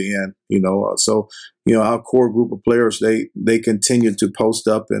hard till the end. So our core group of players, they continued to post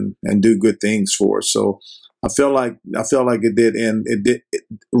up and do good things for us. So I felt like it did end.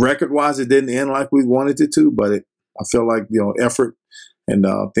 Record wise, it didn't end like we wanted it to, but I feel like effort and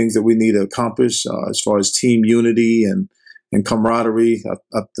things that we need to accomplish as far as team unity and camaraderie.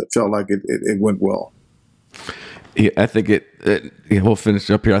 I felt like it went well. Yeah, I think we'll finish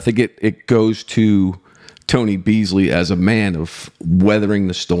up here. I think it goes to Tony Beasley as a man of weathering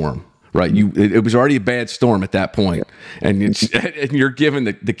the storm, right? It was already a bad storm at that point, and you're given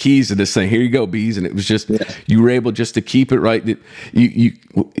the keys to this thing. Here you go, Bees, and it was just you were able just to keep it right. You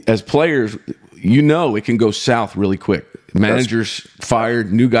as players, it can go south really quick. Managers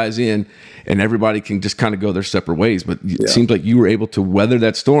fired, new guys in, and everybody can just kind of go their separate ways. But it seems like you were able to weather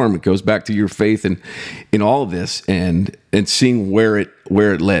that storm. It goes back to your faith in all of this and seeing where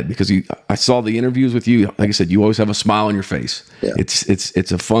it led. Because I saw the interviews with you. Like I said, you always have a smile on your face. Yeah.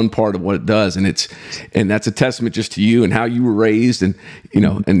 It's a fun part of what it does, and that's a testament just to you and how you were raised, and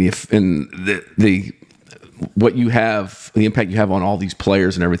the what you have, the impact you have on all these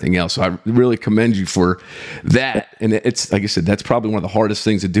players and everything else. So I really commend you for that. And it's, like I said, that's probably one of the hardest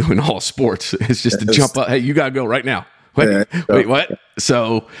things to do in all sports. It's just to jump up. Hey, you got to go right now. Wait, what?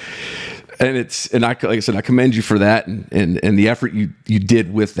 So, like I said, I commend you for that and the effort you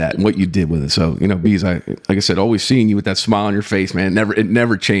did with that and what you did with it. So, Bees, like I said, always seeing you with that smile on your face, man. It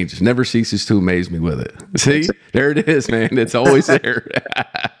never changes, never ceases to amaze me with it. See, there it is, man. It's always there.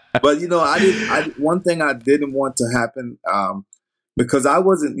 But one thing I didn't want to happen, because I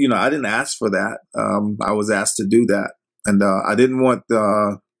wasn't, I didn't ask for that. I was asked to do that, and I didn't want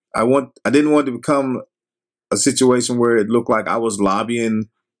to become a situation where it looked like I was lobbying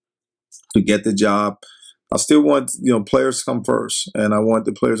to get the job. I still want players to come first, and I want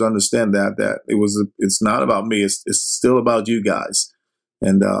the players to understand that it's not about me. It's still about you guys,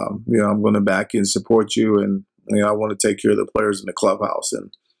 and I'm going to back you and support you, and I want to take care of the players in the clubhouse,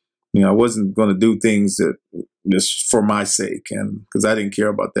 and I wasn't going to do things that just for my sake, and because I didn't care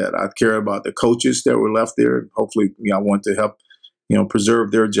about that. I care about the coaches that were left there. Hopefully, I want to help,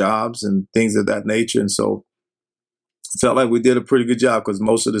 preserve their jobs and things of that nature. And so I felt like we did a pretty good job because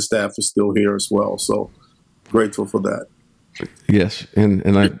most of the staff is still here as well. So grateful for that. Yes, and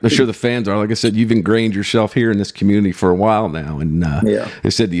I'm sure the fans are. Like I said, you've ingrained yourself here in this community for a while now, and they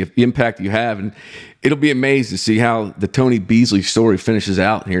said the impact you have, and it'll be amazing to see how the Tony Beasley story finishes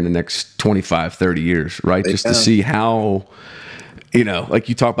out here in the next 25, 30 years, right? Just to see how you know, like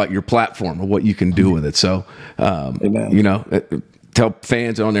you talk about your platform and what you can do with it. So, you know, tell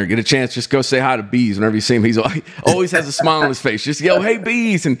fans on there, get a chance, just go say hi to Bees whenever you see him. He's always has a smile on his face. Just yell, "Hey,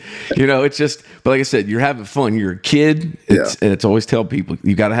 Bees!" And you know, it's just. But like I said, you're having fun. You're a kid. And it's always tell people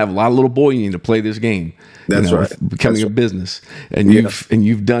you got to have a lot of little boy in you to play this game. That's right. Becoming a business, and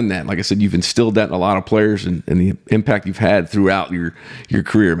you've done that. Like I said, you've instilled that in a lot of players, and the impact you've had throughout your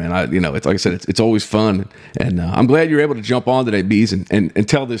career, man. You know, it's like I said, it's always fun, and I'm glad you're able to jump on today, Bees, and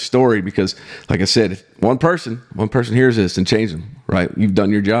tell this story because, like I said, if one person hears this and changes them, right? You've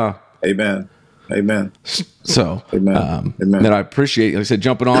done your job. Amen. So, Amen. I appreciate, like I said,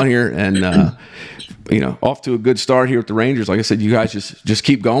 jumping on here and you know, off to a good start here with the Rangers. Like I said, you guys just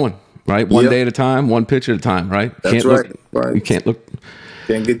keep going. Right, one day at a time, one pitch at a time. Right, that's right. You can't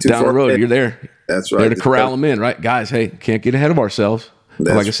get too down far the road. ahead. You're there. That's right. There to corral them in, right, guys? Hey, can't get ahead of ourselves.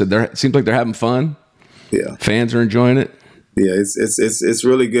 But like I said, it seems like they're having fun. Yeah, fans are enjoying it. Yeah, it's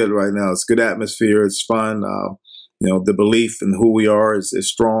really good right now. It's good atmosphere. It's fun. You know, the belief in who we are is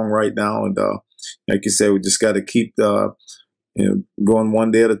strong right now, and like you said, we just got to keep you know, going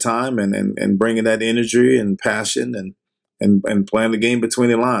one day at a time and bringing that energy and passion and playing the game between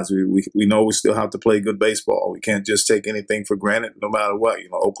the lines. We know we still have to play good baseball. We can't just take anything for granted no matter what. You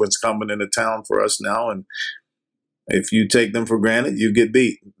know, Oakland's coming into town for us now, and if you take them for granted, you get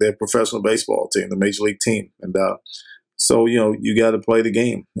beat. They're a professional baseball team, the major league team. And so, you know, you got to play the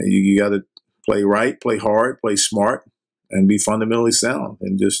game. You got to play right, play hard, play smart, and be fundamentally sound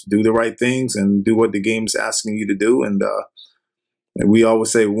and just do the right things and do what the game's asking you to do. And we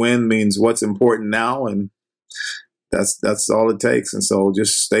always say win means what's important now, and that's all it takes. And so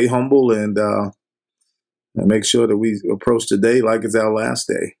just stay humble and make sure that we approach today like it's our last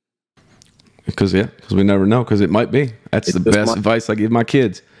day. Because we never know, because it might be. That's the best advice I give my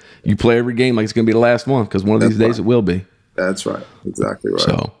kids. You play every game like it's going to be the last one, because one of these days it will be. That's right. Exactly right.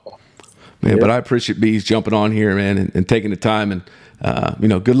 So, man, but I appreciate Bees jumping on here, man, and taking the time. And, you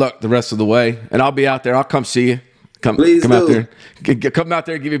know, good luck the rest of the way. And I'll be out there. I'll come see you. Come out there. Come out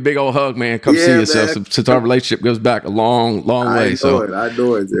there and give you a big old hug, man. Come see yourself. Since our relationship goes back a long way. I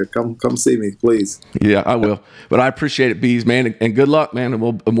know it. Yeah, come see me, please. Yeah, I will. But I appreciate it, Bees, man, and good luck, man. And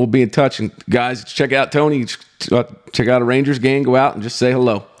we'll be in touch. And guys, check out Tony. Check out a Rangers game. Go out and just say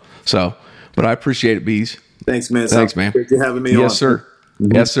hello. So, but I appreciate it, Bees. Thanks, man. Thanks, man. Great for having me on. Yes, sir.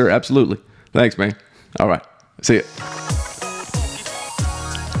 Mm-hmm. Yes, sir. Absolutely. Thanks, man. All right. See you.